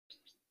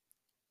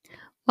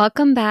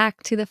Welcome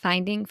back to the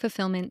Finding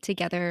Fulfillment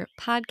Together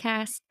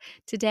podcast.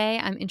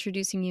 Today, I'm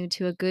introducing you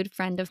to a good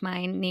friend of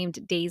mine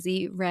named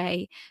Daisy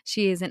Ray.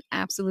 She is an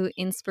absolute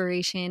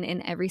inspiration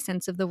in every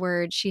sense of the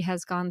word. She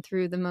has gone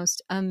through the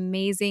most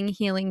amazing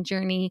healing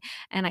journey,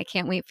 and I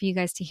can't wait for you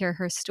guys to hear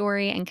her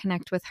story and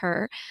connect with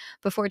her.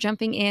 Before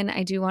jumping in,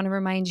 I do want to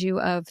remind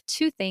you of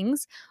two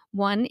things.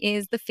 One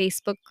is the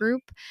Facebook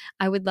group.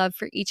 I would love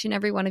for each and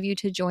every one of you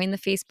to join the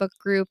Facebook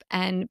group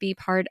and be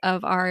part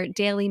of our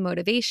daily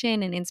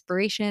motivation and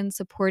inspiration,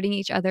 supporting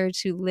each other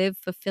to live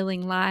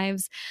fulfilling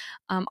lives.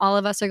 All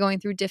of us are going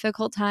through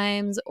difficult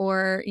times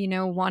or,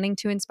 wanting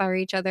to inspire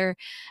each other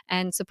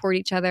and support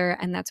each other.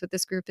 And that's what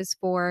this group is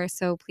for.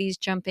 So please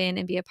jump in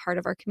and be a part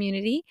of our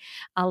community.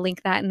 I'll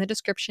link that in the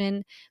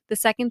description. The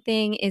second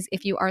thing is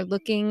if you are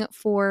looking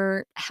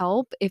for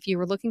help, if you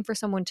are looking for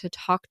someone to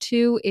talk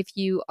to, if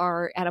you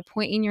are at a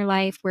point in your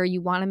life where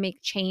you want to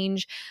make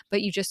change,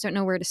 but you just don't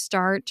know where to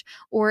start,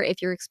 or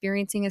if you're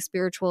experiencing a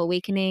spiritual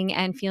awakening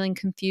and feeling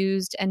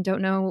confused and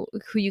don't know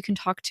who you can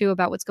talk to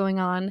about what's going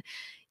on,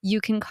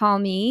 you can call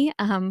me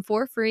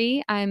for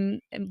free. I'm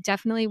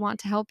definitely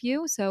want to help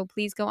you. So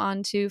please go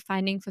on to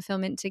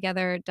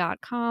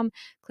findingfulfillmenttogether.com,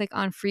 click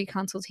on free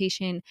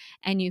consultation,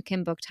 and you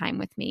can book time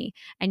with me.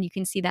 And you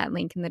can see that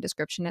link in the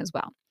description as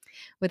well.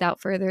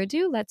 Without further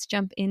ado, let's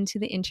jump into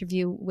the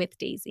interview with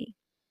Daisy.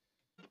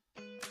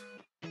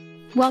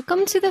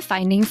 Welcome to the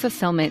Finding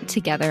Fulfillment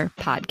Together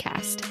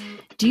podcast.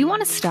 Do you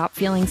want to stop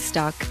feeling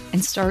stuck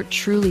and start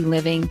truly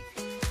living?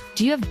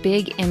 Do you have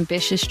big,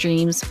 ambitious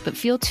dreams but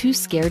feel too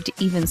scared to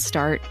even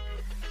start?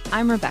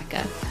 I'm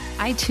Rebecca.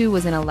 I too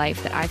was in a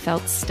life that I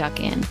felt stuck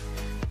in.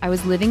 I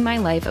was living my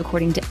life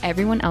according to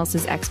everyone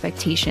else's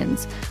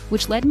expectations,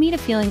 which led me to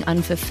feeling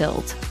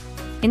unfulfilled.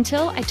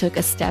 Until I took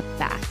a step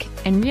back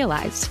and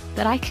realized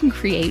that I can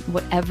create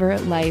whatever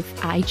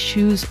life I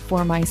choose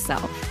for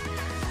myself.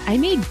 I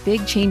made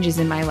big changes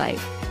in my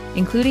life,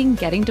 including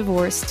getting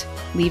divorced,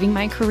 leaving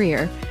my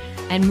career,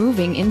 and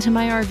moving into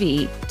my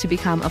RV to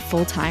become a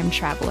full-time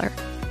traveler.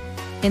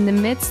 In the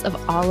midst of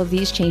all of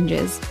these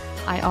changes,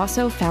 I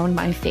also found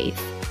my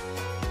faith.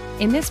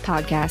 In this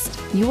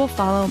podcast, you will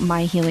follow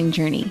my healing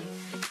journey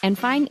and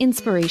find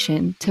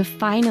inspiration to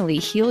finally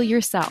heal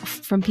yourself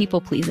from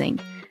people-pleasing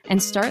and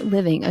start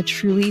living a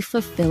truly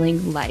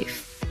fulfilling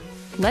life.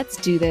 Let's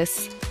do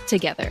this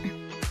together.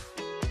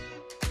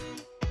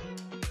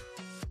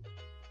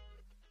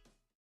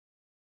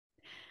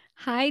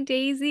 Hi,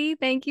 Daisy.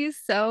 Thank you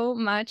so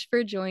much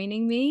for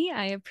joining me.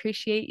 I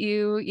appreciate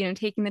you,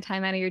 taking the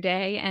time out of your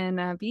day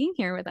and being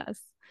here with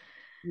us.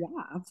 Yeah,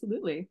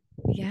 absolutely.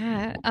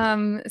 Yeah.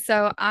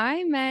 So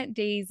I met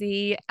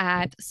Daisy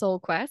at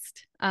Soul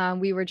Quest.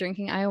 We were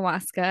drinking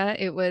ayahuasca.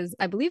 It was,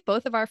 I believe,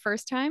 both of our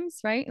first times,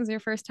 right? It was your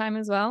first time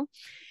as well.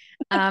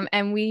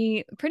 And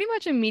we pretty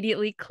much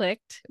immediately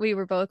clicked. We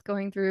were both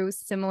going through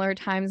similar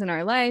times in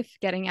our life,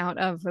 getting out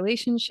of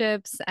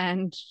relationships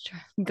and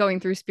going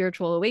through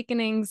spiritual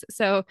awakenings.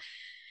 So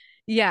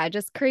yeah,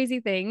 just crazy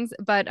things.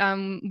 But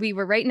we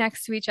were right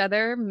next to each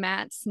other,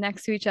 mats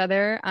next to each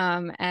other.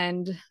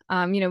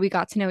 We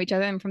got to know each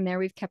other. And from there,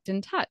 we've kept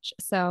in touch.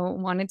 So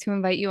wanted to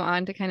invite you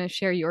on to kind of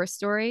share your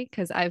story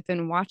because I've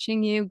been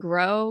watching you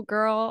grow,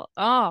 girl.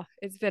 Oh,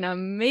 it's been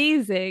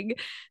amazing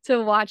to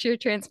watch your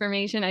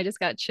transformation. I just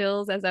got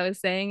chills as I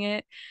was saying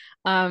it.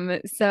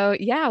 So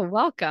yeah,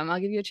 welcome. I'll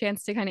give you a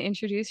chance to kind of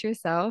introduce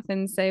yourself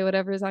and say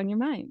whatever's on your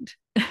mind.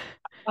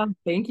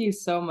 Thank you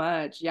so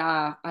much.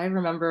 Yeah, I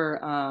remember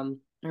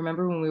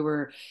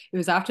when it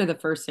was after the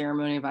first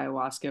ceremony of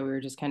ayahuasca, we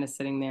were just kind of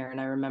sitting there, and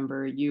I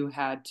remember you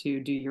had to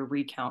do your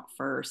recount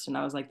first, and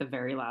I was like the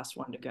very last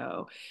one to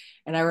go.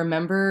 And I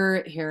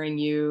remember hearing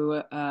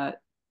you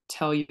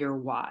tell your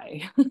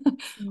why.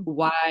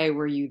 Why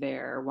were you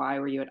there? Why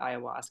were you at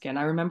ayahuasca? And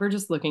I remember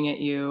just looking at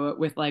you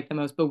with like the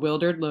most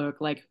bewildered look,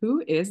 like,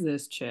 who is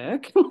this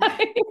chick?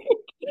 Like,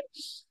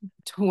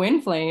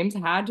 twin flames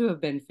had to have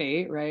been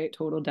fate, right?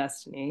 Total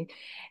destiny.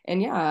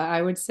 And yeah,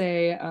 I would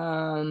say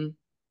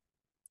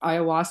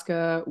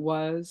ayahuasca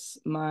was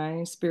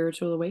my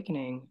spiritual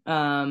awakening.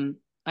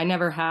 I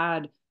never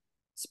had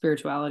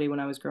spirituality when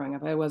I was growing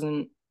up. I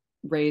wasn't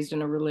raised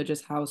in a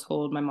religious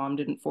household. My mom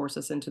didn't force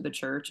us into the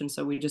church, and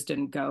so we just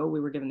didn't go. We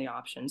were given the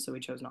option, so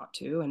we chose not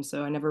to. And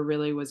so I never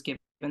really was given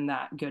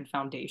that good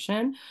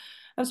foundation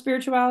of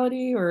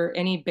spirituality or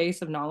any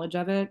base of knowledge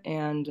of it.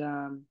 And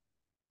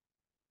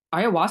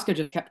ayahuasca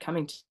just kept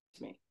coming to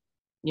me.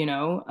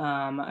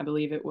 I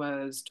believe it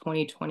was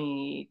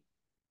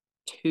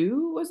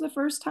 2022 was the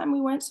first time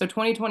we went. So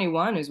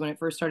 2021 is when it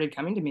first started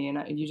coming to me.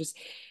 And you just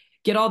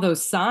get all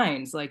those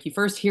signs. Like you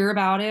first hear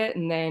about it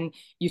and then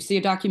you see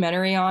a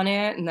documentary on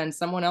it and then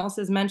someone else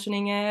is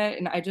mentioning it.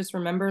 And I just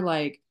remember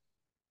like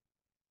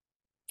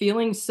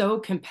feeling so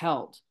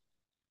compelled,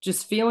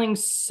 just feeling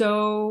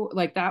so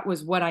like that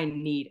was what I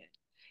needed.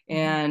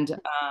 And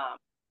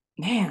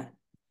man,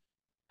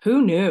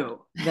 who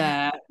knew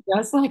that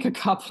just like a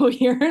couple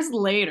years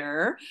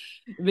later,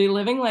 be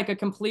living like a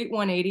complete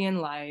 180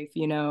 in life,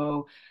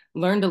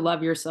 learn to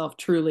love yourself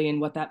truly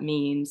and what that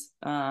means.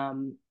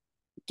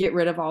 get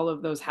rid of all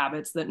of those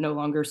habits that no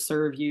longer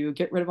serve you,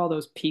 get rid of all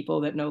those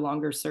people that no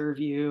longer serve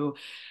you,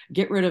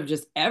 get rid of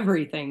just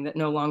everything that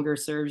no longer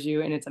serves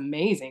you. And it's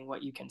amazing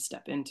what you can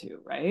step into,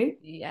 right?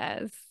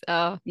 Yes.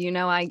 Oh,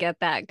 I get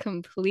that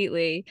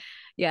completely.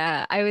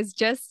 Yeah.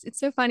 It's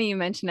so funny you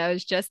mentioned, I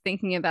was just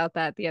thinking about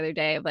that the other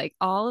day of like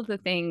all of the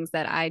things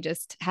that I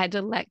just had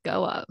to let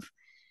go of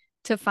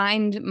to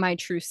find my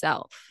true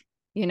self,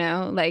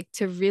 like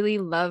to really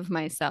love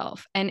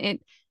myself. And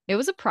it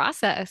was a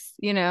process,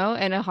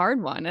 and a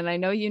hard one. And I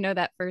know you know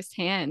that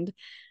firsthand.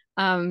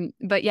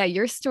 But yeah,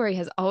 your story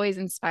has always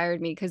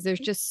inspired me because there's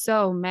just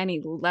so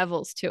many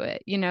levels to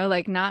it,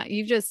 like not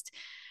you just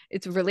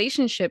it's a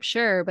relationship,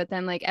 sure, but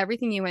then like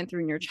everything you went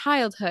through in your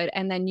childhood,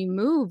 and then you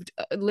moved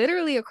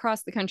literally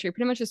across the country,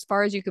 pretty much as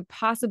far as you could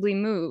possibly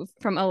move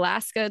from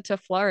Alaska to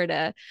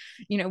Florida,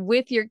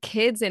 with your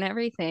kids and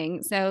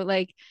everything. So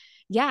like,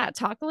 yeah,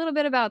 talk a little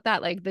bit about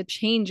that, like the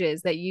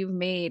changes that you've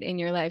made in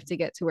your life to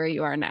get to where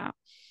you are now.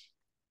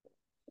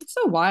 It's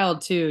so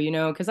wild too,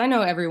 because I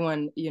know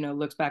everyone,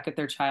 looks back at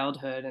their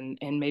childhood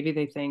and maybe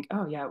they think,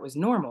 oh yeah, it was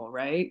normal,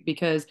 right?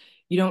 Because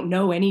you don't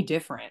know any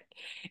different.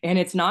 And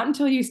it's not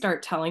until you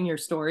start telling your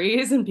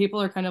stories and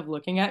people are kind of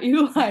looking at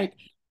you like,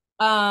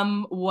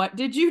 what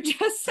did you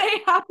just say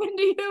happened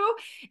to you?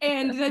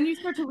 And then you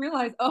start to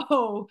realize,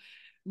 oh,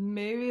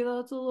 maybe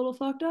that's a little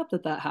fucked up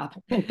that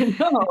happened.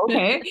 Oh,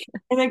 okay.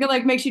 And then it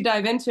like makes you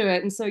dive into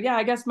it. And so, yeah,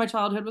 I guess my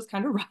childhood was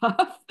kind of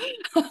rough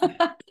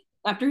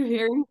after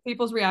hearing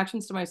people's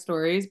reactions to my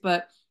stories.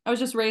 But I was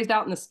just raised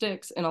out in the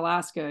sticks in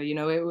Alaska.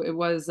 It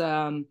was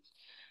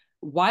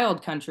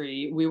wild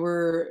country. We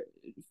were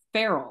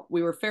feral.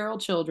 We were feral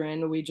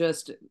children. We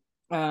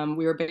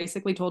were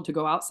basically told to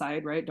go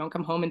outside, right? Don't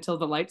come home until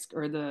the lights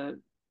or the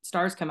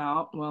stars come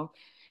out. Well,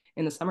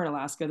 in the summer in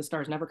Alaska, the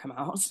stars never come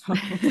out. So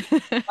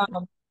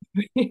um,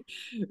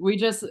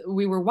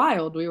 we were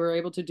wild. We were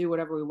able to do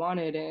whatever we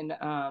wanted. And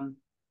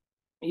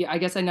yeah, I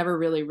guess I never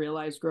really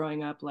realized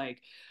growing up,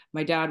 like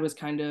my dad was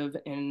kind of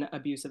an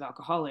abusive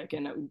alcoholic.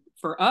 And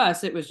for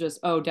us, it was just,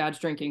 oh, dad's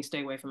drinking,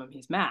 stay away from him.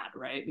 He's mad,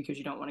 right? Because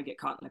you don't want to get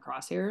caught in the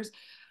crosshairs.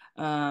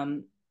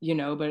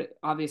 But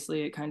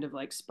obviously it kind of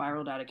like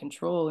spiraled out of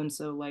control. And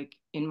so, like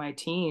in my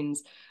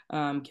teens,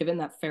 given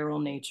that feral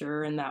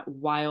nature and that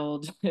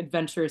wild,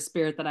 adventurous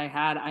spirit that I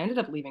had, I ended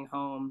up leaving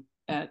home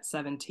at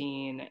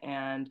 17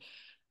 and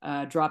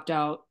dropped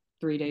out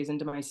 3 days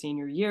into my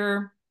senior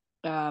year.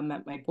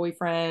 Met my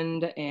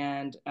boyfriend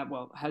and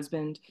well,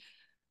 husband.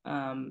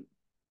 Um,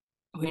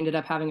 we ended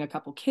up having a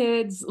couple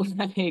kids,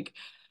 like,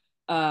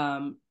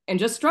 and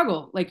just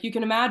struggle. Like you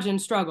can imagine,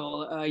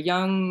 struggle. A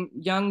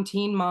young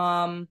teen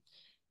mom,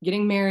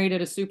 getting married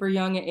at a super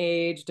young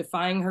age,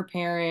 defying her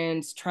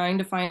parents, trying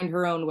to find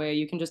her own way.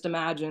 You can just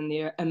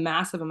imagine a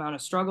massive amount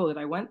of struggle that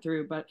I went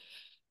through. But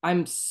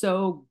I'm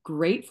so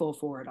grateful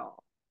for it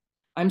all.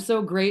 I'm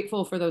so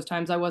grateful for those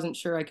times I wasn't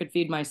sure I could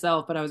feed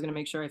myself, but I was going to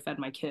make sure I fed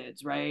my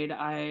kids, right?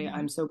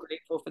 I'm so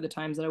grateful for the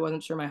times that I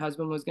wasn't sure my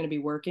husband was going to be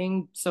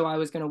working, so I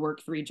was going to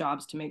work 3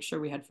 jobs to make sure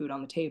we had food on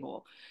the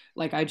table.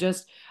 Like I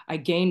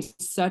gained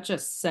such a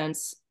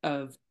sense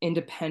of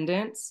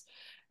independence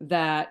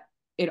that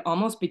it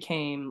almost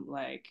became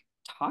like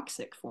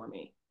toxic for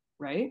me,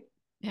 right?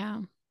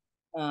 Yeah.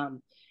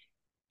 Um,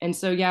 and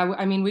so, yeah,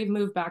 I mean, we've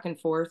moved back and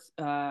forth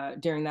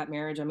during that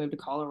marriage. I moved to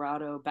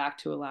Colorado, back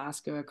to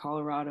Alaska,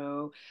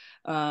 Colorado,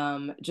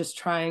 just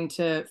trying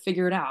to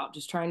figure it out,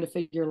 just trying to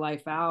figure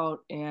life out.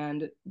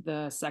 And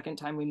the second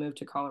time we moved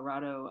to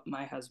Colorado,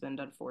 my husband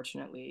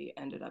unfortunately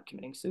ended up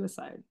committing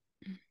suicide.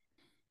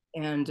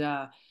 And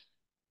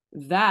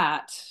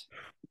that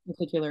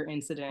particular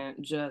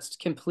incident just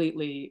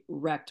completely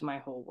wrecked my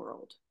whole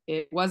world.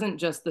 It wasn't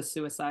just the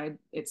suicide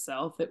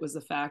itself, it was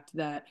the fact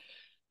that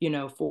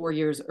 4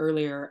 years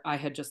earlier, I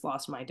had just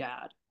lost my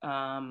dad.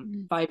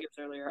 Mm. 5 years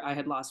earlier, I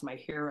had lost my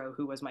hero,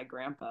 who was my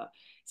grandpa.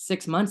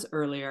 6 months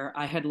earlier,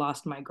 I had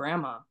lost my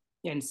grandma.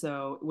 And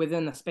so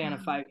within the span of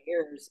Wow. 5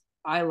 years,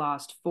 I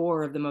lost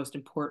four of the most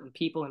important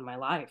people in my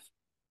life.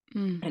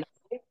 Mm. And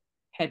I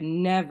had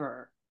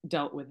never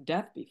dealt with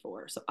death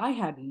before. So I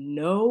had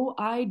no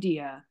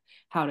idea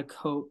how to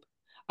cope.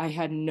 I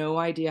had no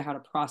idea how to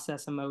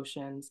process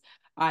emotions.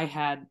 I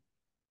had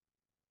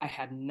I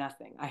had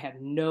nothing. I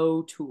had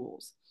no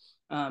tools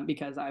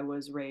because I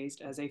was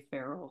raised as a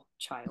feral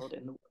child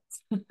in the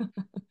woods.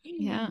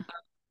 Yeah.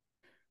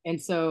 And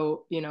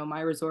so, my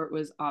resort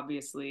was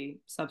obviously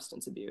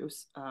substance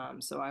abuse.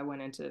 So I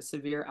went into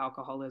severe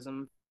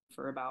alcoholism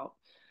for about,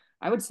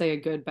 I would say, a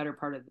good better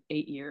part of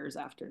 8 years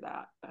after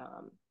that.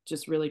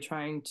 Just really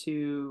trying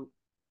to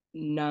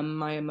numb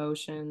my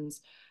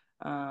emotions.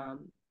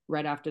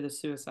 Right after the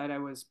suicide, I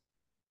was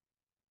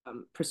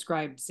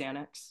prescribed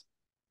Xanax.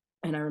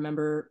 And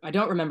I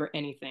don't remember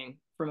anything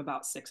from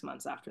about 6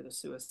 months after the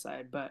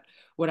suicide, but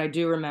what I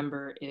do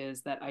remember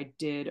is that I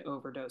did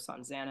overdose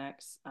on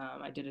Xanax.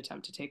 I did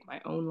attempt to take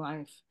my own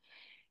life.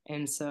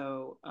 And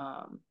so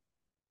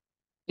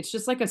it's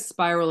just like a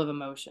spiral of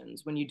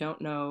emotions when you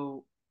don't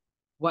know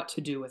what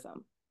to do with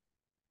them.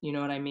 You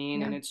know what I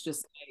mean? Yeah. And it's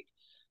just like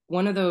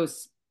one of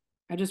those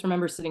I just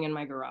remember sitting in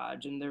my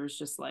garage and there was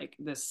just like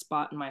this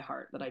spot in my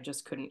heart that I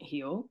just couldn't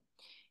heal.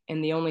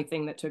 And the only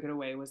thing that took it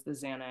away was the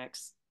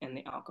Xanax and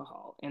the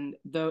alcohol. And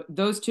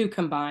those two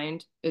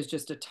combined is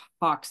just a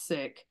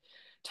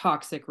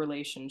toxic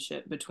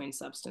relationship between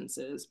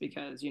substances,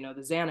 because you know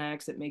the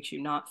Xanax, it makes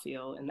you not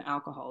feel, and the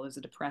alcohol is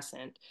a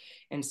depressant.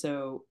 And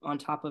so on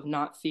top of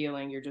not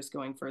feeling, you're just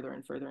going further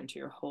and further into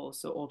your hole.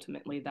 So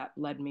ultimately that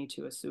led me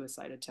to a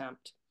suicide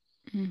attempt.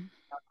 Mm.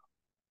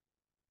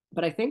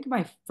 But I think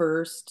my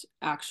first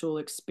actual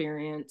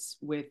experience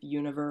with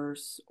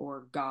universe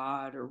or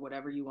God or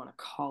whatever you want to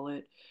call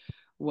it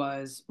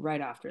was right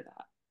after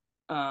that.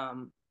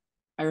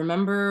 I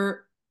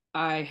remember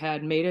I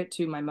had made it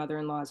to my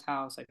mother-in-law's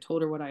house. I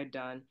told her what I had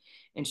done,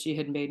 and she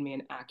had made me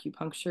an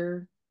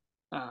acupuncture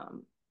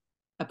um,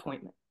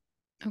 appointment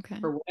Okay.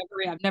 for whatever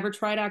reason. I've never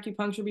tried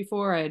acupuncture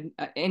before. I had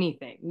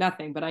anything,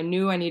 nothing, but I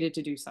knew I needed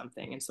to do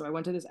something. And so I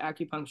went to this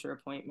acupuncture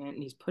appointment,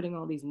 and he's putting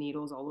all these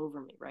needles all over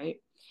me, right?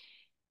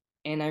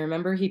 And I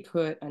remember he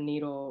put a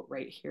needle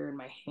right here in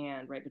my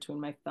hand, right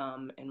between my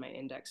thumb and my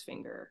index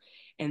finger.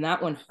 And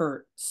that one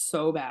hurt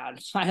so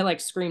bad. I like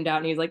screamed out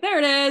and he's like, there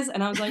it is.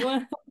 And I was like,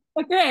 well,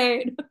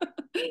 great.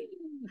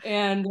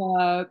 And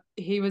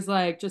he was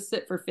like, just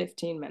sit for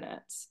 15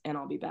 minutes and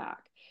I'll be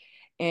back.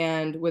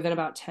 And within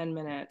about 10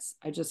 minutes,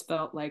 I just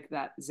felt like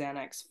that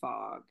Xanax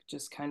fog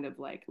just kind of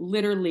like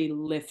literally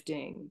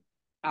lifting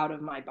out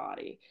of my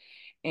body.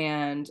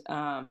 And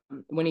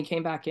when he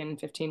came back in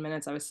 15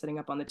 minutes, I was sitting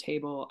up on the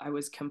table. I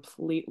was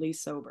completely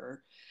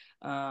sober.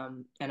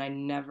 And I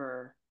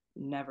never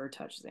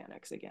touched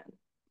Xanax again.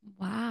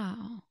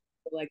 Wow.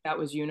 Like that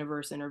was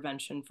universe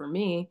intervention for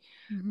me.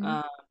 Hmm.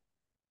 Uh,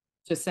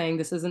 just saying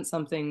this isn't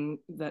something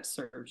that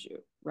serves you,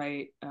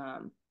 right?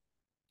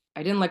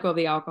 I didn't let go of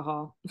the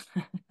alcohol.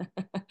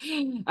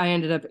 I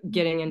ended up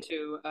getting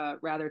into a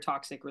rather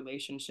toxic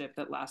relationship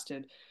that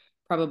lasted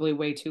probably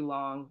way too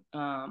long.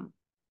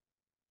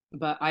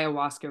 But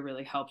ayahuasca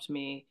really helped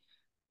me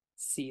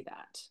see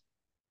that.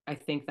 I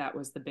think that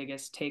was the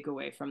biggest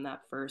takeaway from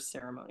that first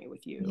ceremony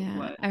with you Yeah,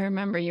 was, I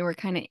remember you were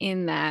kind of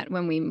in that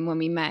when we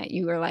met.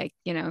 You were like,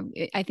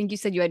 I think you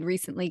said you had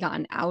recently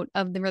gotten out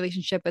of the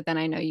relationship, but then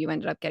I know you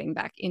ended up getting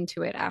back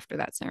into it after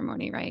that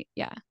ceremony, right?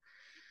 Yeah.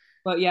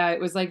 but yeah,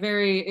 it was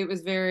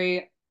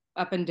very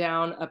up and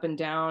down, up and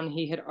down.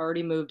 He had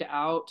already moved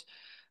out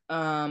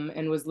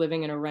and was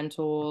living in a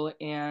rental.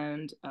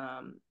 And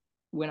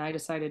when I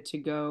decided to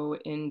go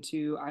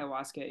into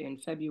ayahuasca in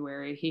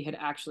February, he had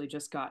actually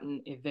just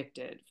gotten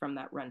evicted from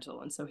that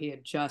rental. And so he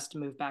had just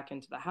moved back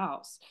into the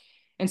house.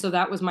 And so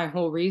that was my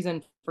whole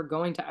reason for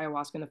going to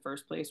ayahuasca in the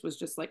first place, was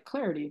just like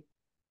clarity.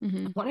 I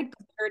Hmm. wanted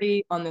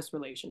clarity on this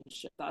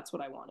relationship. That's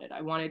what I wanted. I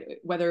wanted,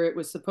 whether it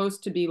was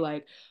supposed to be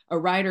like a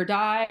ride or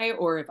die,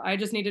 or if I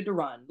just needed to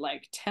run,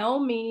 like tell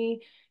me,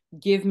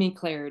 give me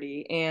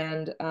clarity.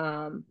 And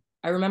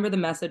I remember the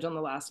message on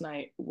the last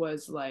night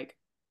was like,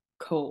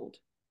 cold.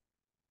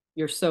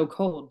 You're so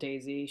cold,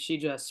 Daisy. She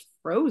just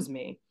froze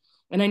me.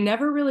 And I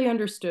never really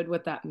understood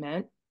what that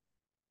meant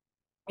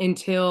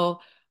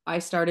until I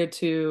started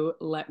to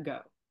let go.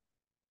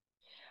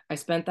 I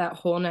spent that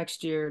whole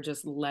next year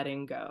just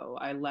letting go.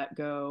 I let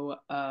go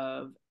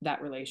of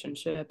that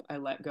relationship. I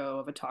let go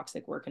of a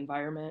toxic work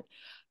environment.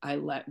 I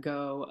let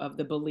go of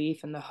the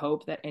belief and the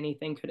hope that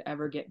anything could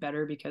ever get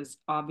better, because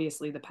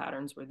obviously the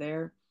patterns were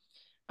there.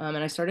 And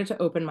I started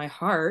to open my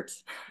heart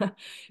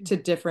to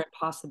different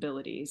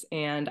possibilities.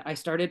 And I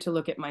started to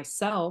look at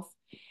myself,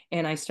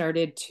 and I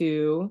started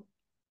to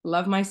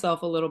love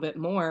myself a little bit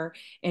more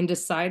and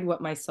decide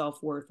what my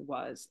self-worth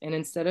was. And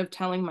instead of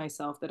telling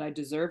myself that I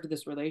deserved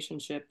this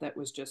relationship that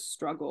was just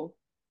struggle,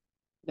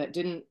 that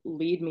didn't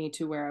lead me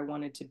to where I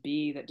wanted to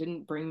be, that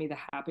didn't bring me the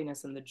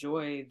happiness and the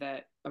joy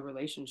that a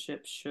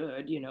relationship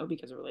should,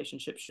 because a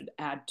relationship should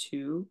add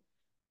to,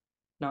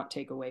 not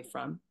take away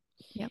from.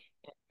 Yep.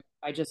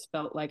 I just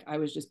felt like I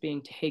was just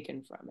being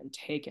taken from and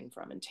taken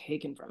from and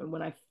taken from. And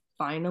when I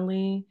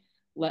finally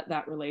let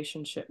that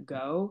relationship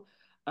go,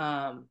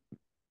 um,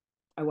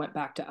 I went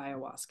back to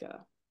ayahuasca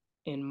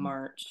in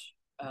March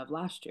of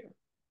last year.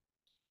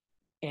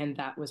 And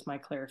that was my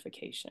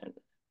clarification.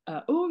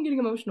 Oh, I'm getting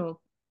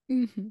emotional.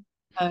 Hmm.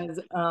 Because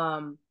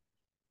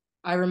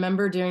I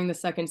remember during the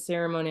second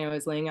ceremony, I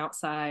was laying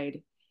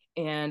outside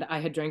and I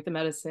had drank the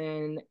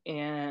medicine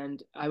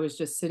and I was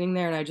just sitting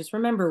there, and I just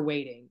remember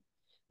waiting.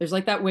 There's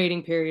like that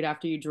waiting period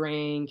after you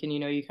drink, and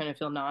you kind of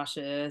feel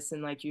nauseous,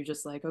 and like you're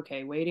just like,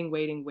 okay, waiting,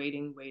 waiting,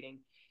 waiting, waiting.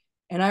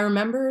 And I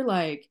remember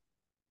like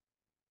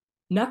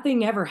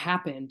nothing ever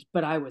happened,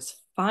 but I was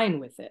fine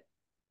with it.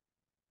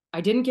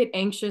 I didn't get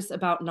anxious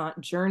about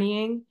not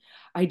journeying.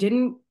 I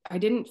didn't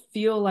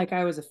feel like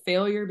I was a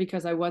failure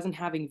because I wasn't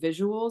having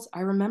visuals.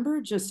 I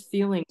remember just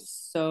feeling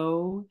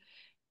so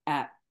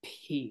at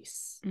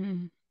peace,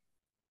 Mm.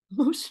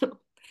 emotional.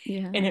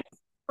 Yeah. And it was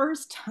the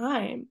first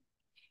time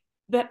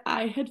that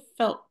I had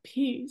felt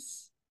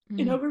peace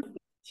in Mm. over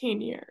 15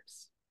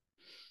 years.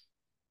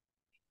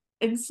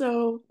 And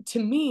so to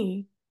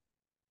me,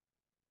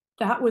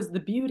 that was the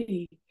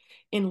beauty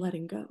in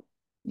letting go,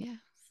 Yeah.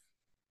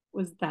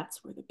 was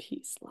that's where the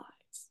peace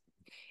lies.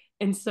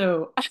 And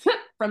so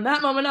from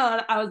that moment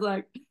on, I was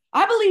like,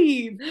 I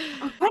believe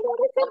I know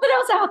there's something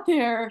else out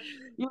there.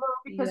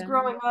 Because Yeah.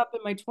 growing up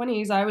in my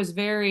 20s, I was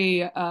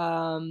very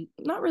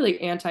not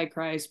really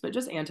anti-Christ, but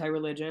just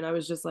anti-religion. I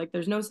was just like,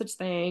 there's no such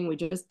thing. We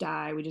just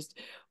die. We just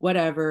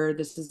whatever.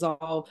 This is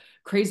all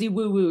crazy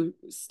woo-woo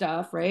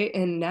stuff, right?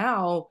 And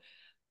now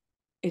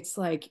it's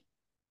like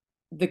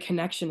the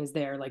connection is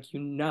there, like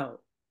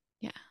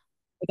Yeah.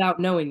 without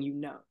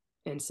knowing,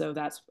 And so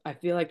I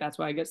feel like that's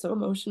why I get so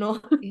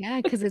emotional.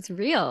 Yeah, because it's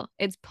real.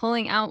 It's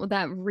pulling out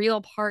that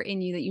real part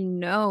in you that you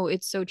know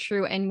it's so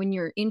true. And when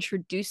you're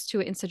introduced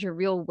to it in such a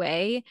real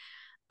way,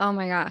 oh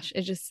my gosh,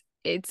 it's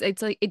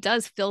like it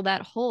does fill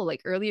that hole.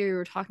 Like earlier you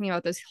were talking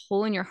about this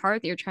hole in your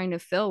heart that you're trying to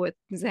fill with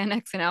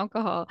Xanax and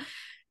alcohol.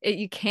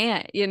 You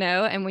can't,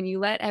 and when you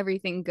let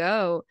everything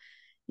go,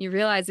 you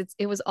realize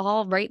it was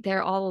all right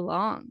there all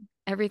along.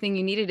 Everything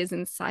you needed is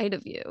inside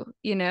of you.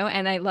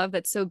 And I love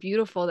that's so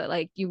beautiful that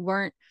like you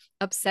weren't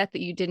upset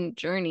that you didn't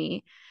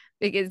journey,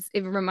 because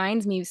it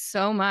reminds me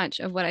so much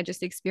of what I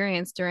just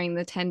experienced during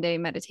the 10-day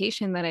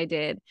meditation that I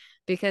did,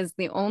 because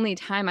the only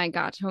time I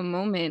got to a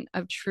moment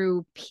of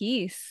true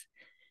peace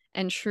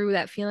and true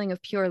that feeling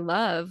of pure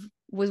love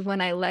was when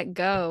I let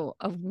go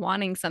of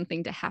wanting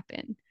something to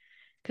happen,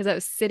 because I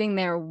was sitting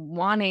there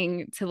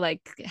wanting to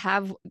like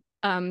have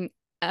um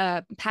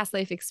a past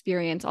life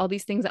experience, all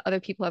these things that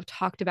other people have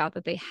talked about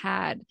that they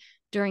had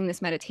during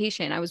this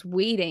meditation. I was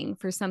waiting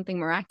for something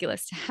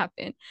miraculous to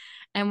happen.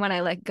 And when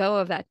I let go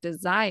of that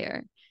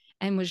desire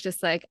and was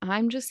just like,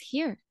 I'm just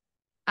here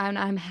and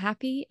I'm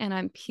happy and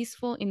I'm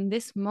peaceful in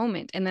this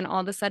moment. And then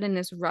all of a sudden,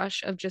 this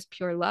rush of just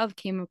pure love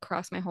came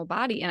across my whole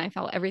body and I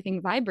felt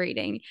everything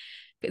vibrating.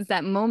 It's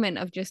that moment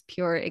of just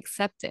pure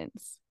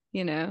acceptance.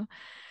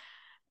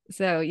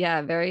 So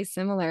yeah, very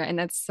similar. And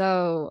that's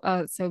so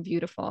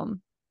beautiful.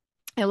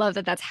 I love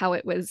that that's how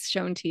it was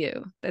shown to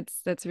you.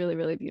 That's really,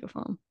 really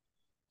beautiful.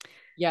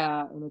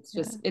 Yeah, and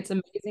Yeah. it's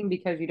amazing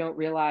because you don't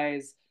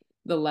realize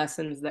the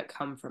lessons that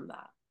come from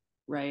that,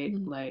 right?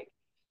 Mhm. Like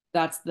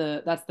that's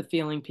the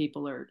feeling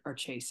people are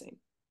chasing,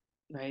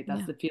 right?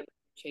 That's Yeah. the feeling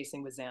you're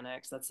chasing with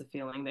Xanax. That's the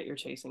feeling that you're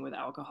chasing with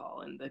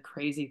alcohol. And the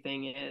crazy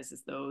thing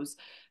is those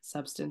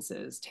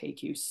substances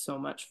take you so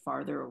much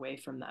farther away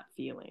from that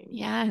feeling.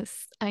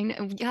 Yes, I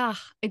know. Yeah,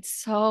 it's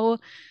so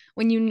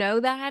when you know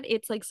that,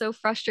 it's like so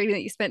frustrating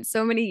that you spent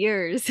so many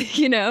years,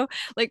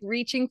 like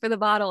reaching for the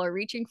bottle or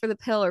reaching for the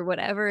pill or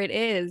whatever it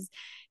is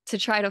to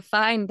try to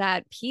find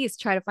that peace,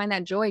 try to find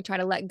that joy, try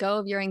to let go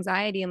of your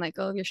anxiety and let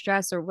go of your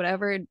stress or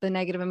whatever the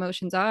negative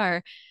emotions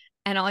are.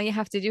 And all you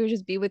have to do is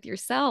just be with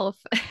yourself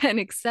and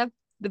accept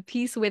the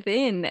peace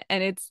within.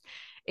 And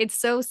it's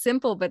so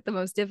simple, but the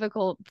most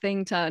difficult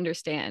thing to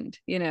understand,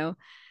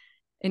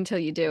 until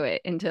you do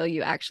it, until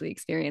you actually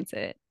experience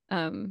it.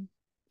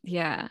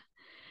 Yeah.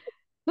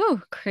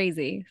 Oh,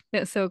 crazy.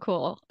 That's so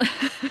cool.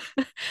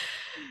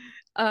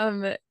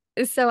 um,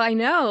 so I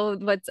know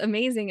what's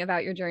amazing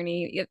about your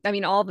journey. I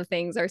mean, all the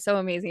things are so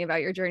amazing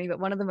about your journey, but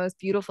one of the most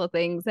beautiful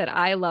things that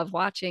I love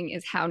watching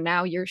is how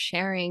now you're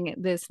sharing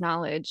this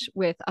knowledge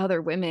with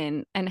other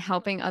women and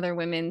helping other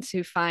women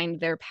to find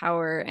their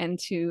power and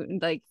to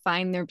like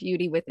find their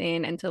beauty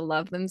within and to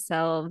love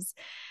themselves.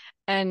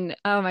 And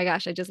oh my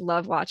gosh, I just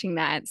love watching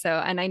that. So,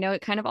 and I know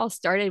it kind of all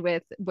started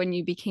with when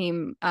you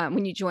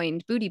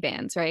joined Booty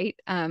Bands, right?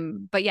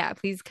 But yeah,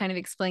 please kind of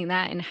explain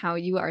that and how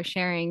you are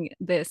sharing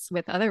this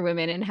with other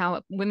women and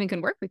how women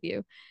can work with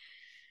you.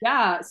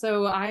 Yeah,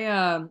 so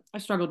I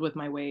struggled with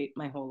my weight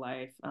my whole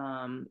life.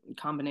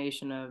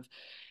 Combination of,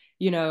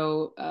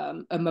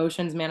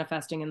 emotions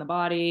manifesting in the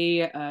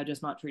body,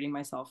 just not treating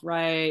myself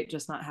right,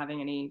 just not having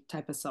any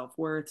type of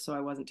self-worth, so I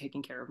wasn't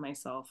taking care of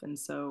myself. And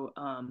so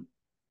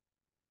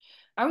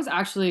I was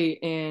actually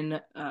in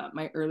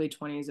my early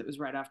 20s. It was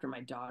right after my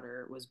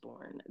daughter was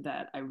born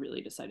that I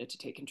really decided to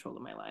take control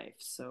of my life.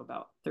 So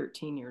about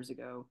 13 years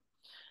ago,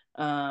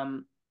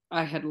 um,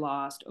 I had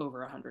lost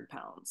over 100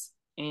 pounds.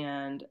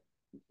 And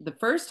the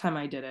first time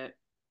I did it,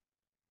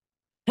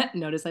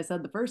 notice I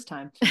said the first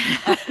time.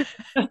 Uh,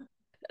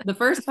 the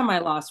first time I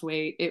lost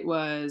weight, it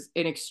was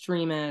an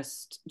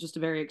extremist, just a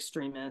very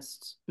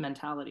extremist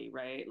mentality,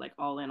 right? Like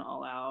all in,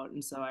 all out.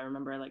 And so I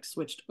remember I like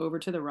switched over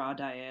to the raw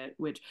diet,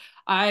 which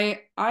I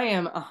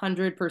am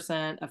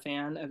 100% a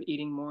fan of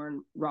eating more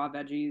raw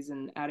veggies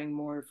and adding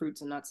more fruits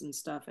and nuts and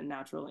stuff and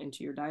natural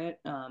into your diet,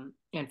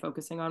 and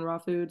focusing on raw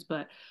foods.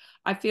 But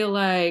I feel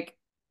like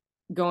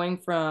going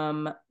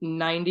from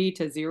 90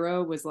 to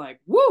zero was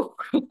like, woo,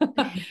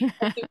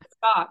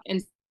 shock.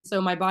 And so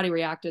my body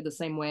reacted the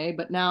same way.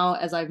 But now,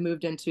 as I've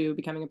moved into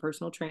becoming a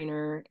personal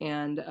trainer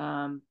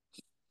and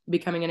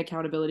becoming an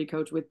accountability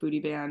coach with Booty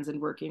Bands and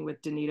working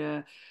with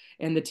Danita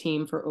and the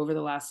team for over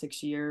the last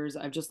 6 years,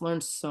 I've just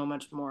learned so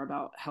much more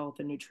about health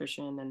and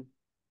nutrition. And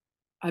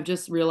I've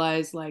just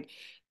realized like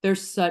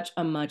there's such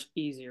a much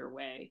easier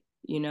way,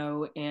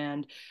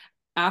 and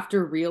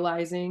after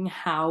realizing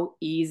how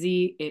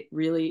easy it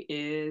really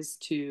is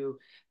to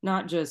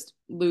not just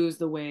lose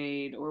the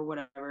weight or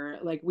whatever,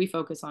 like we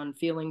focus on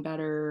feeling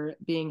better,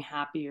 being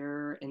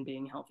happier, and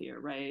being healthier,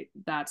 right?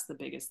 That's the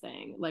biggest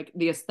thing. Like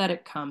the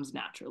aesthetic comes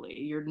naturally.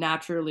 You're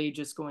naturally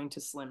just going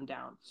to slim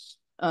down.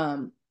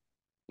 Um,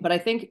 but I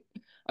think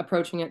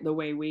approaching it the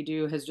way we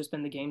do has just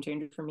been the game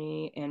changer for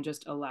me and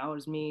just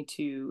allows me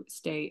to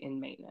stay in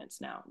maintenance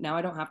now. Now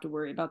I don't have to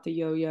worry about the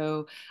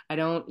yo-yo. I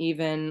don't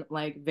even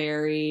like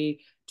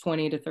vary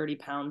 20 to 30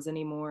 pounds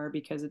anymore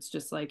because it's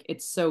just like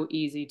it's so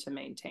easy to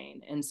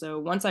maintain. And so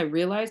once I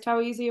realized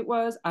how easy it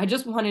was, I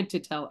just wanted to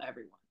tell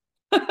everyone.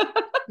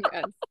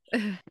 Yes.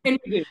 And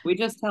we do. We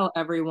just tell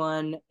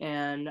everyone.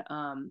 And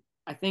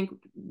I think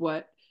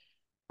what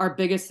our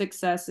biggest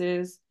success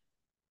is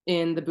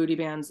in the Booty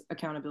Bands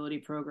accountability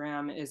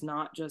program is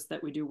not just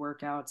that we do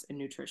workouts and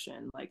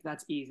nutrition. Like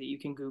that's easy. You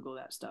can Google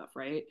that stuff,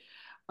 right?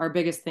 Our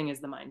biggest thing is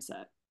the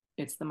mindset.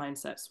 It's the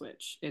mindset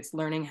switch. It's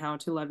learning how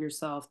to love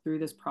yourself through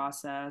this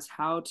process,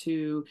 how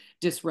to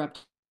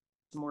disrupt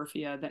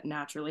dysmorphia that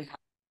naturally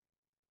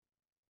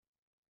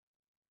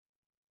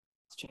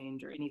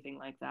change or anything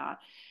like that,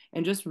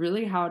 and just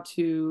really how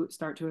to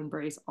start to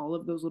embrace all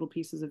of those little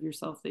pieces of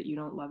yourself that you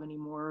don't love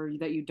anymore,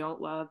 that you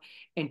don't love,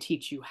 and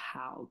teach you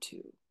how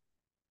to,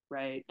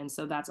 right? And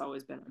so that's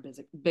always been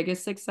our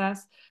biggest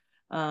success,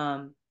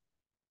 um,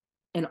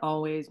 and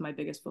always my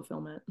biggest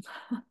fulfillment.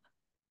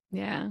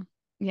 Yeah.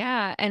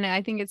 Yeah. And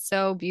I think it's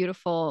so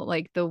beautiful,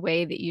 like the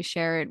way that you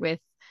share it with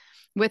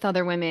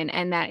other women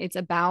and that it's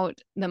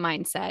about the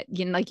mindset.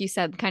 You know, like you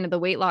said, kind of the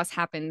weight loss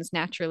happens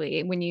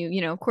naturally when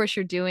of course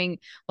you're doing,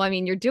 well, I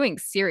mean, you're doing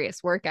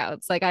serious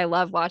workouts. Like I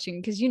love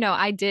watching because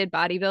I did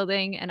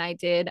bodybuilding and I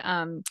did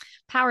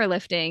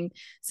powerlifting.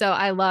 So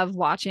I love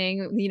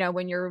watching,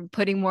 when you're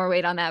putting more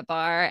weight on that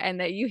bar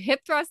and that you hip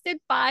thrusted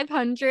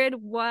 500.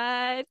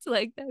 What?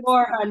 Like that's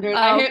 400.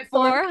 I oh, hit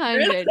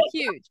 400. 400.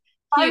 Huge. Huge.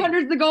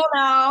 500 is the goal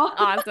now.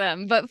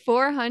 Awesome. But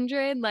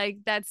 400, like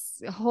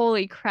that's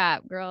holy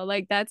crap, girl.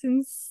 Like that's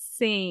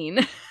insane.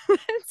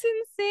 That's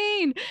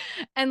insane.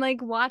 And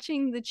like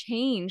watching the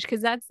change, because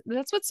that's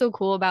what's so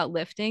cool about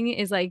lifting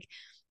is like,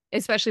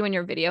 especially when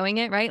you're videoing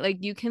it, right?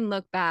 Like you can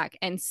look back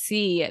and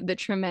see the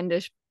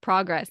tremendous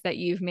progress that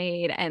you've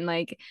made. And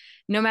like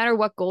no matter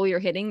what goal you're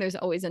hitting, there's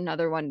always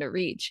another one to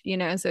reach.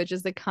 So it's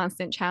just a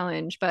constant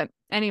challenge. But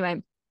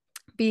anyway,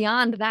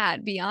 beyond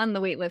that, beyond the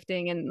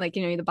weightlifting and like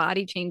the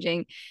body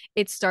changing,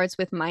 it starts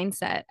with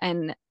mindset,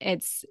 and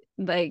it's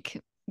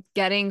like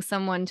getting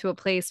someone to a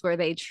place where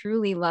they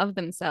truly love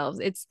themselves.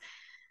 It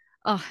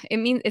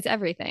means it's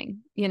everything.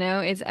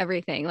 It's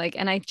everything. Like,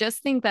 and I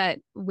just think that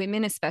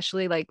women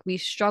especially, like, we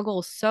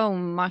struggle so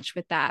much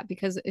with that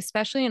because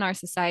especially in our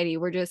society,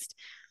 we're just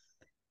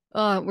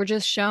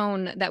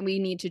shown that we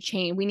need to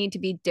change. We need to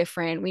be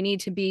different. We need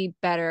to be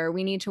better.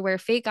 We need to wear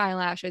fake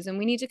eyelashes and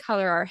we need to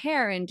color our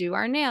hair and do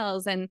our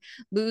nails and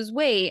lose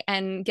weight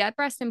and get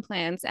breast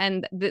implants.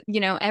 And,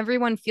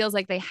 everyone feels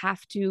like they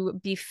have to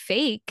be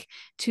fake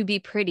to be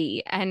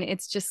pretty. And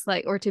it's just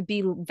like, or to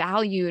be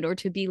valued or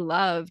to be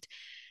loved.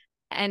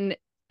 And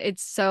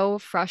it's so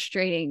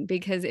frustrating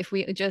because if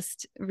we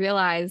just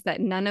realize that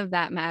none of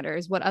that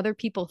matters, what other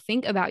people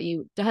think about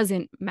you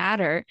doesn't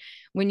matter.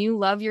 When you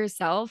love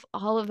yourself,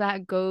 all of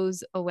that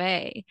goes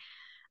away.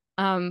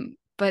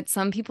 But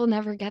some people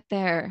never get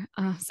there.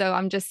 So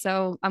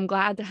I'm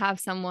glad to have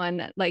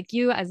someone like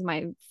you as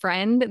my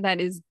friend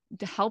that is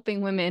helping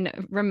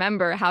women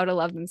remember how to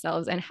love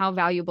themselves and how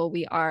valuable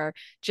we are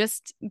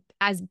just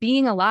as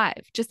being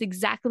alive, just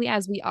exactly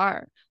as we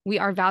are. We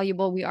are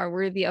valuable. We are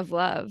worthy of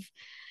love.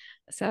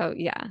 So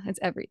yeah, it's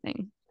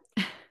everything.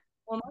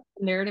 Well, that's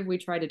the narrative we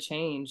try to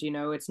change.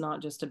 It's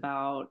not just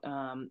about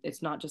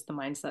it's not just the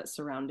mindset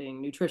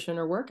surrounding nutrition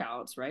or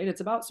workouts, right?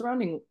 It's about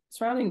surrounding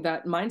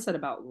that mindset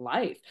about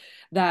life,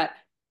 that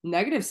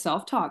negative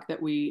self-talk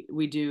that we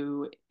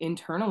do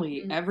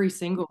internally Mhm. every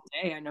single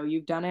day. I know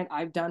you've done it,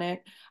 I've done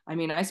it. I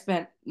mean, I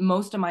spent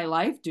most of my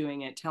life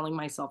doing it, telling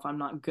myself I'm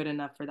not good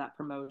enough for that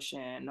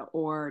promotion,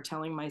 or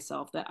telling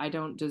myself that I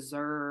don't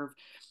deserve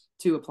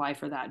to apply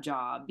for that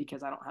job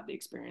because I don't have the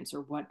experience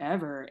or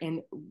whatever.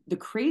 And the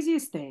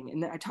craziest thing,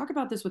 and I talk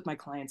about this with my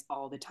clients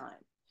all the time,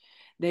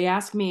 they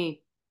ask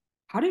me,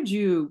 how did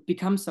you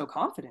become so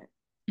confident?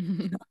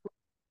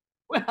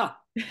 Well,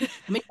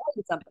 let me tell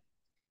you something.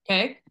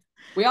 Okay.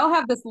 We all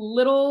have this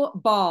little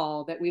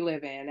ball that we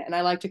live in, and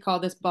I like to call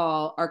this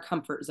ball our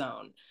comfort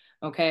zone.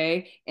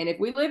 Okay. And if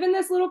we live in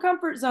this little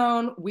comfort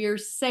zone, we're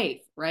safe,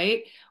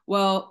 right?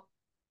 Well,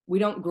 we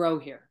don't grow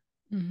here.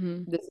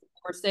 Mhm. This is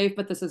where we're safe,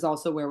 but this is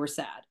also where we're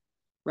sad,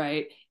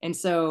 right? And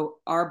so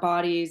our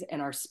bodies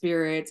and our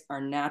spirits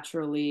are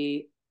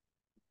naturally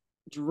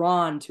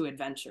drawn to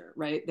adventure,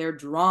 right? They're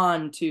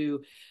drawn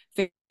to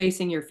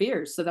facing your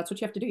fears. So that's what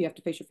you have to do. You have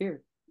to face your fear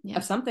of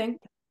Yes. something,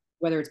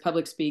 whether it's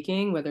public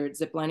speaking, whether it's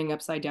ziplining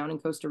upside down in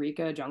Costa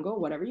Rica jungle,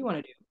 whatever you want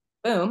to do.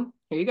 Boom,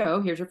 here you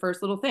go. Here's your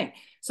first little thing.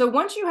 So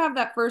once you have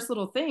that first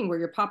little thing where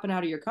you're popping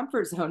out of your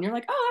comfort zone, you're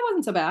like, oh, that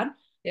wasn't so bad. I'm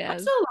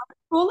Yes. still alive.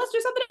 Cool. Let's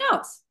do something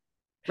else.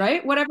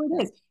 right? Whatever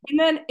it is. And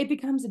then it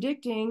becomes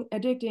addicting.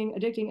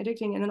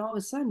 And then all of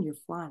a sudden you're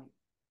flying.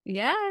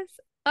 Yes.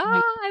 Like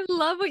Oh, I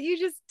love what you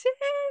just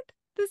did.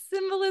 The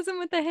symbolism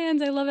with the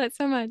hands. I love that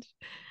so much.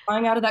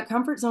 flying out of that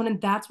comfort zone.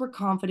 And that's where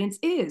confidence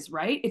is,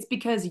 right? It's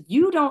because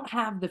you don't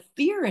have the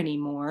fear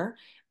anymore.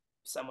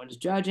 Someone's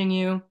judging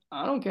you.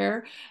 I don't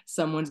care.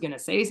 Someone's going to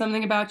say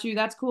something about you.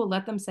 That's cool.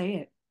 Let them say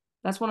it.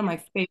 That's one of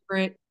my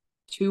favorite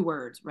two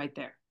words right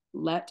there.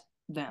 Let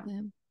them.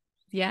 Yeah.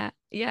 Yeah,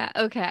 yeah.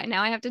 Okay.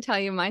 Now I have to tell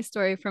you my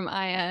story from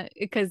Aya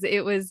because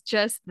it was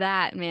just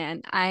that,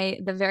 man.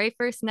 The very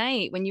first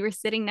night when you were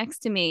sitting next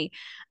to me,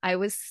 I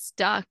was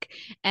stuck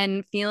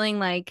and feeling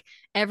like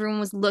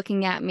everyone was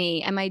looking at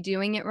me. Am I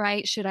doing it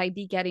right? Should I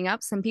be getting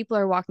up? Some people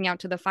are walking out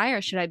to the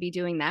fire. Should I be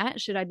doing that?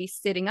 Should I be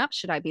sitting up?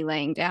 Should I be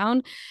laying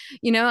down?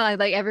 I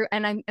like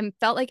and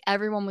felt like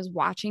everyone was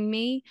watching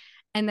me.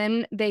 And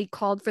then they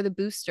called for the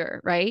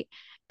booster, right?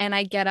 And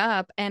I get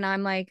up and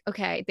I'm like,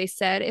 okay, they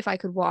said if I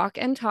could walk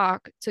and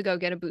talk to go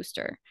get a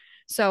booster.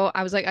 So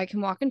I was like, I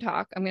can walk and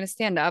talk. I'm going to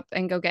stand up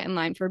and go get in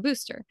line for a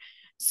booster.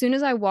 As soon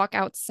as I walk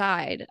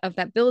outside of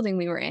that building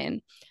we were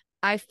in,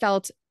 I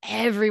felt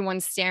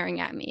everyone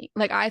staring at me.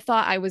 Like I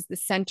thought I was the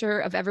center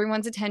of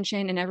everyone's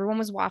attention and everyone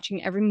was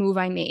watching every move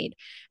I made.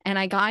 And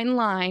I got in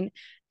line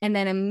and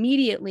then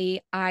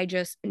immediately I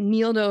just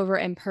kneeled over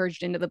and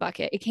purged into the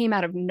bucket. It came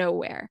out of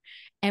nowhere.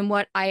 And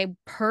what I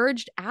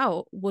purged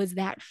out was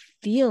that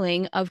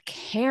feeling of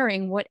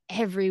caring what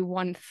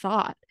everyone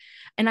thought.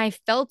 And I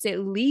felt it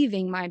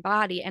leaving my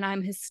body. And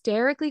I'm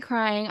hysterically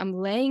crying. I'm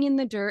laying in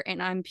the dirt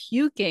and I'm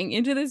puking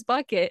into this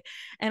bucket.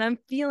 And I'm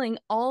feeling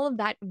all of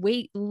that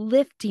weight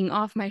lifting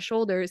off my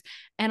shoulders.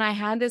 And I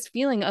had this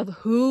feeling of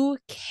who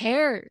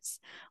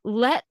cares?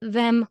 Let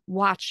them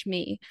watch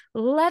me.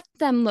 Let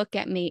them look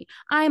at me.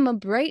 I'm a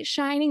bright,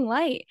 shining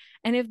light.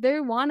 And if they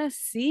want to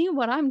see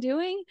what I'm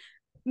doing,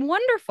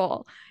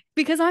 wonderful,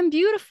 because I'm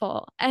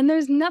beautiful and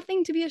there's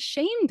nothing to be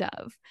ashamed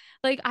of.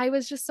 Like I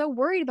was just so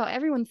worried about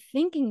everyone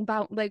thinking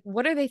about like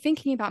what are they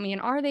thinking about me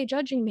and are they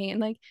judging me? And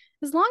like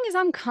as long as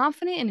I'm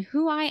confident in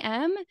who I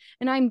am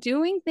and I'm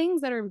doing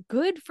things that are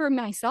good for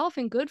myself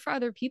and good for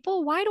other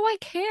people, why do I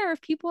care if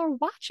people are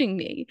watching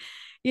me?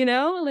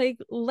 Like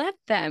let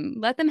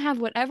them have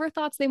whatever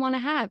thoughts they want to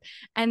have.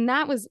 And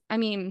that was, I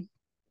mean,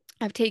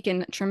 I've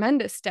taken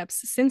tremendous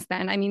steps since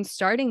then. I mean,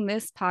 starting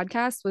this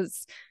podcast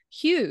was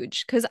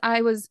huge because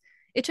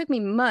it took me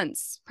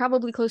months,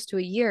 probably close to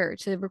a year,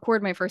 to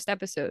record my first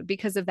episode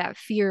because of that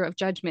fear of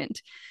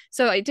judgment.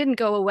 So it didn't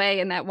go away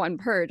in that one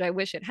purge. I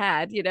wish it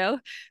had,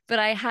 but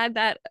I had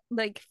that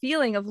like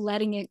feeling of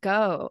letting it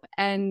go.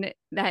 And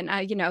then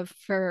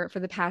for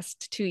the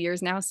past 2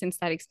 years now since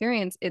that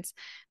experience, it's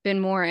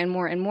been more and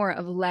more and more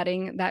of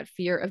letting that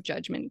fear of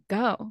judgment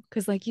go.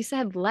 Because like you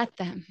said, let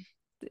them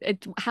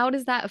how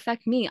does that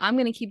affect me? I'm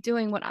going to keep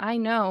doing what I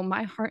know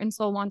my heart and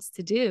soul wants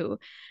to do.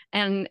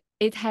 And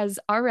it has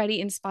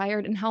already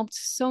inspired and helped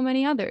so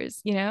many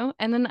others. And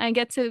then I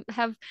get to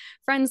have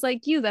friends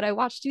like you that I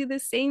watch do the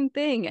same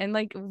thing. And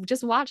like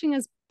just watching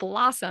us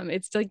blossom,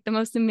 it's like the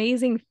most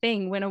amazing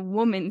thing when a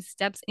woman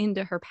steps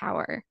into her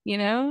power.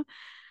 Ugh,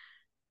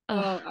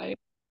 Oh,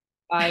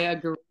 I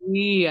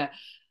agree.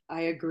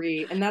 I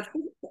agree. And that's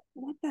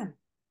let them.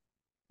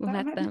 That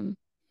let might them.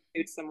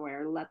 be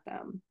somewhere. Let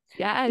them.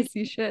 Yes, Because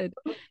you should.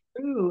 it's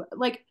true.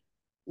 Like,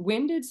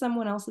 when did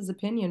someone else's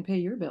opinion pay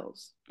your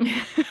bills?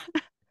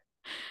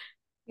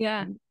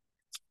 Yeah.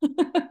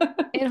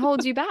 It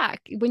holds you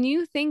back. When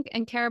you think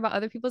and care about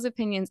other people's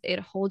opinions, it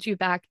holds you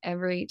back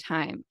every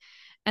time.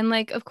 And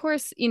like, of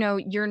course,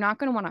 you're not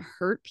going to want to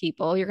hurt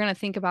people. You're going to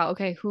think about,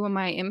 okay, who am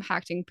I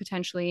impacting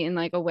potentially in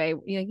like a way,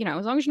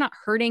 as long as you're not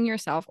hurting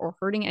yourself or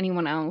hurting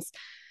anyone else,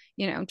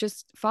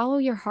 just follow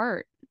your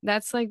heart.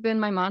 That's like been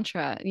my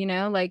mantra,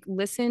 like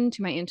listen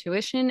to my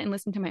intuition and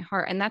listen to my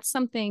heart. And that's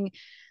something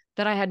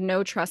that I had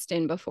no trust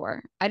in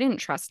before. I didn't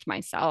trust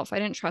myself. I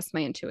didn't trust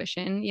my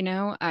intuition.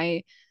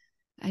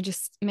 I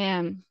just,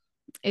 man,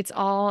 it's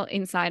all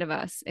inside of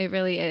us. It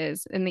really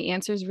is. And the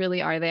answers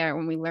really are there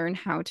when we learn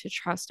how to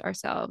trust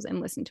ourselves and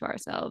listen to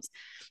ourselves.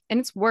 And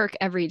it's work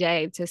every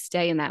day to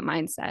stay in that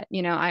mindset.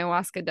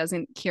 Ayahuasca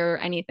doesn't cure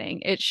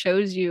anything, it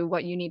shows you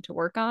what you need to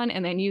work on.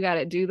 And then you got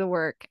to do the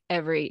work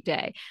every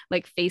day,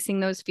 like facing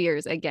those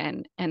fears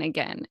again and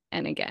again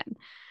and again.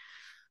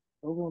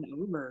 Over and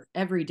over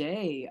every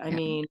day. I Yeah.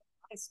 mean,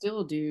 I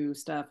still do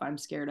stuff I'm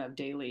scared of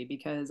daily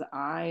because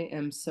I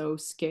am so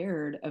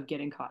scared of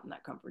getting caught in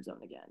that comfort zone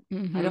again. I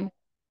Mm-hmm. don't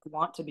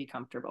want to be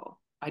comfortable.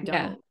 I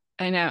Yeah, don't.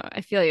 I know.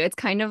 I feel you. It's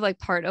kind of like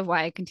part of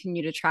why I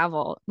continue to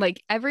travel.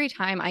 Like every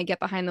time I get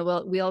behind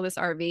the wheel of this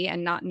RV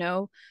and not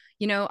know,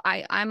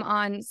 I'm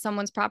on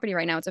someone's property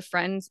right now. It's a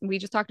friend. We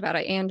just talked about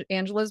it. And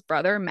Angela's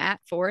brother, Matt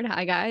Ford.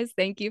 Hi guys.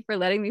 Thank you for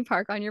letting me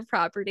park on your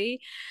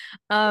property.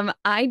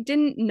 I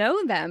didn't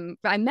know them.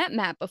 I met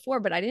Matt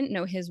before, but I didn't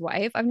know his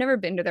wife. I've never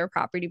been to their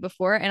property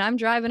before, and I'm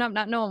driving up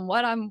not knowing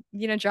what I'm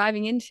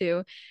driving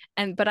into.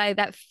 And but I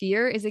that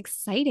fear is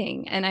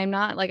exciting, and I'm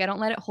not like I don't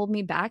let it hold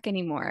me back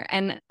anymore.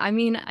 And I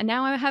mean,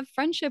 now I have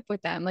friendship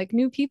with them, like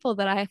new people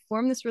that I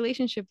form this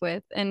relationship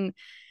with, and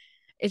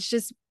it's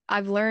just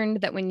I've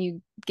learned that when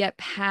you get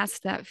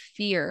past that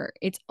fear,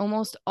 it's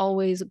almost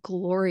always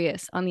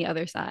glorious on the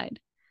other side.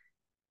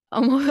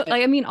 Almost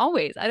like, I mean,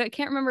 always.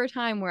 Can't remember a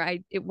time where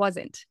it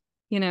wasn't,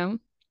 you know?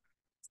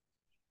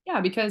 Yeah,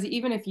 because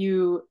even if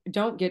you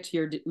don't get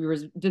to your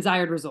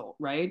desired result,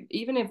 right?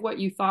 Even if what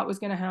you thought was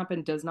going to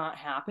happen does not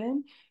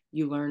happen,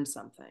 you learn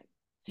something.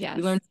 You Yes.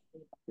 learn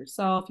something about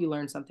yourself, you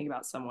learn something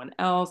about someone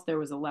else. There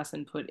was a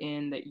lesson put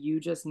in that you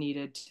just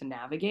needed to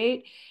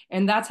navigate.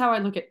 And that's how I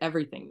look at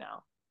everything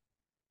now.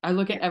 I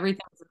look Yeah, at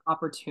everything as an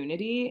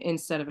opportunity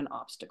instead of an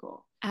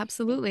obstacle. And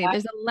absolutely. that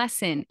There's a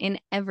lesson in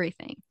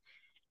everything.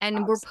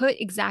 And we're abs- put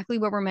exactly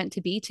where we're meant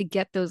to be to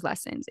get those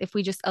lessons if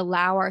we just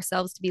allow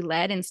ourselves to be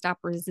led and stop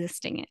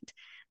resisting it.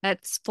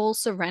 That's full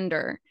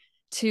surrender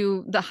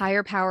to the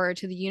higher power,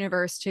 to the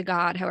universe, to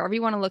God, however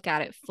you want to look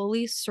at it,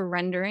 fully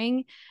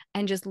surrendering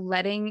and just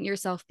letting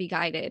yourself be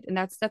guided. And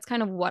that's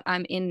kind of what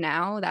I'm in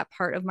now, that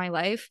part of my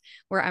life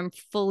where I'm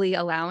fully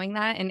allowing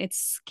that. And it's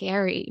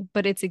scary,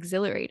 but it's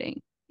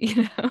exhilarating,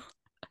 you know?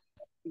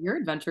 your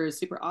adventure is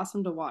super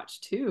awesome to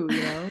watch too,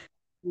 you know.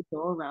 You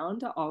go around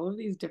to all of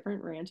these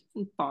different ranches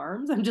and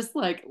farms. I'm just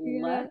like,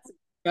 Yeah. let's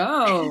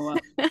go.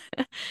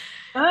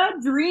 A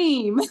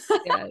dream.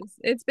 Yes,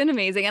 it's been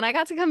amazing. And I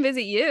got to come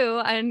visit you.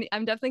 And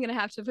I'm definitely going to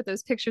have to put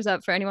those pictures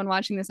up for anyone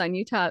watching this on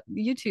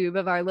YouTube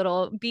of our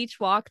little beach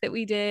walk that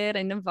we did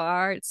in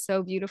Navarre. It's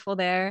so beautiful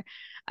there.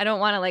 I don't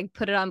want to like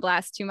put it on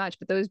blast too much,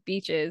 but those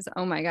beaches,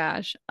 oh my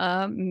gosh,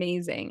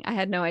 amazing. I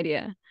had no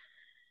idea.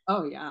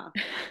 Oh yeah.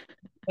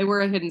 They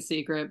were a hidden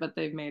secret, but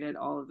they've made it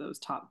all of those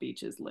top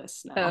beaches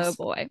lists now. Oh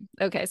boy.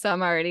 Okay, so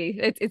I'm already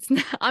it's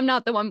I'm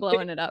not the one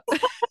blowing it up.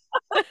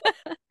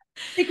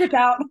 Secrets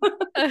out.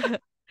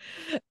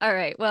 All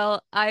right.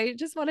 Well, I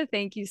just want to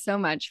thank you so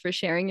much for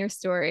sharing your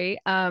story.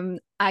 And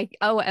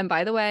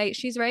by the way,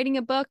 she's writing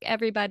a book,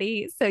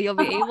 everybody. So you'll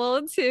be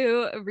able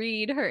to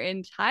read her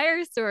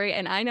entire story.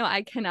 And I know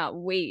I cannot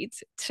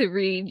wait to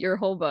read your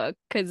whole book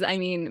because I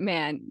mean,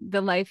 man,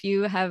 the life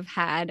you have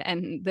had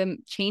and the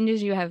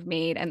changes you have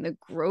made and the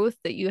growth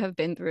that you have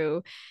been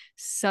through,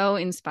 so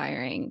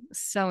inspiring,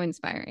 so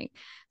inspiring.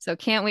 So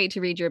can't wait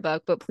to read your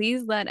book, but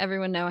please let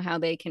everyone know how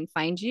they can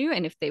find you.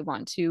 And if they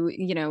want to,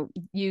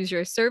 use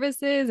your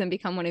services and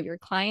become one of your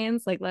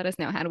clients, like let us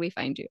know. How do we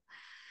find you?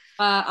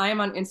 I am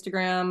on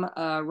Instagram,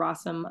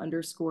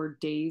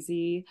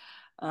 Rossum_Daisy.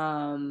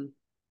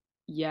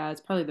 Yeah,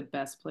 it's probably the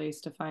best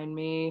place to find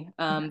me.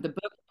 The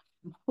book,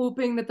 I'm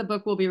hoping that the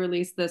book will be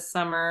released this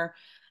summer.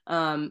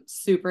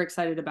 Super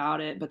excited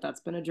about it, but that's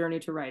been a journey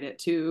to write it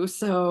too.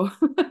 So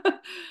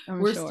I'm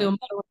we're sure. still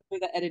muddling through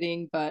the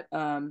editing, but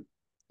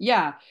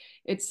yeah,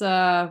 it's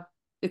a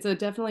it's a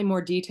definitely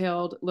more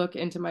detailed look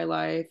into my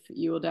life.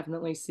 You will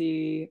definitely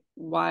see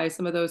why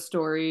some of those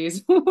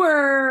stories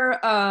were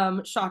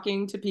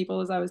shocking to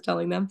people as I was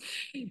telling them.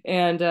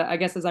 And I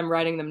guess as I'm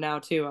writing them now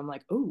too, I'm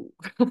like, oh.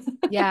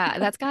 Yeah,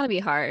 that's got to be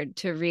hard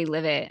to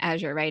relive it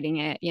as you're writing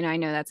it. I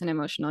know that's an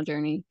emotional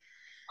journey.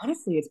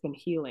 Honestly, it's been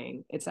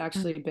healing. It's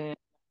actually been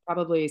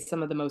probably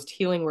some of the most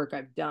healing work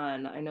I've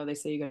done. I know they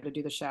say you got to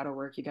do the shadow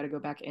work, you got to go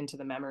back into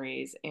the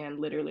memories, and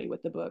literally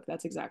with the book,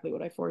 that's exactly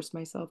what I forced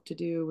myself to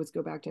do was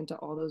go back into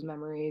all those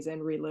memories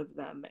and relive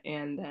them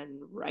and then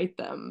write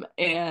them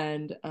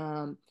and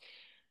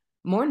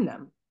mourn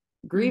them,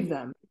 grieve Mhm.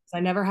 them.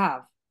 I never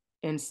have.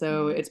 And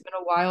so Yeah. it's been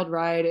a wild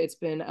ride. It's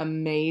been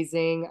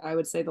amazing. I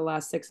would say the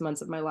last 6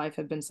 months of my life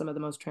have been some of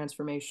the most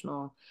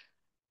transformational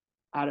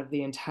out of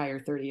the entire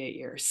 38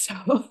 years. So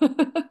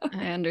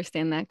I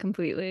understand that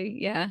completely.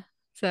 Yeah.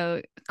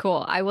 So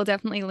cool. I will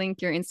definitely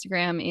link your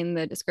Instagram in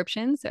the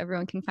description so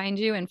everyone can find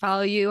you and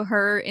follow you.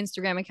 Her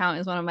Instagram account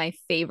is one of my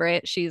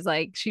favorite. She's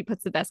like, she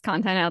puts the best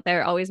content out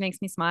there, always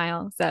makes me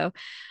smile. So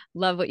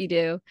love what you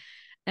do.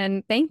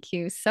 And thank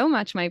you so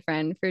much, my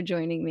friend, for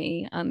joining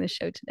me on this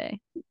show today.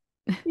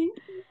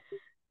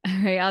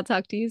 All right. I'll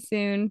talk to you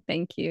soon.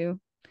 Thank you.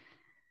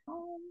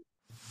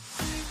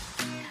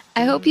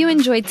 I hope you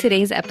enjoyed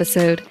today's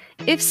episode.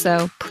 If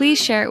so, please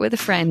share it with a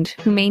friend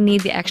who may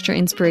need the extra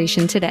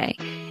inspiration today.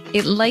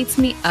 It lights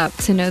me up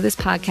to know this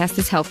podcast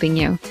is helping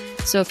you.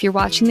 So if you're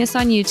watching this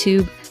on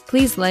YouTube,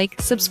 please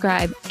like,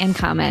 subscribe, and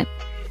comment.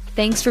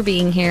 Thanks for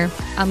being here.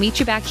 I'll meet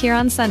you back here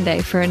on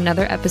Sunday for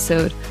another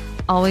episode.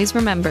 Always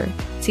remember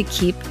to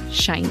keep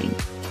shining.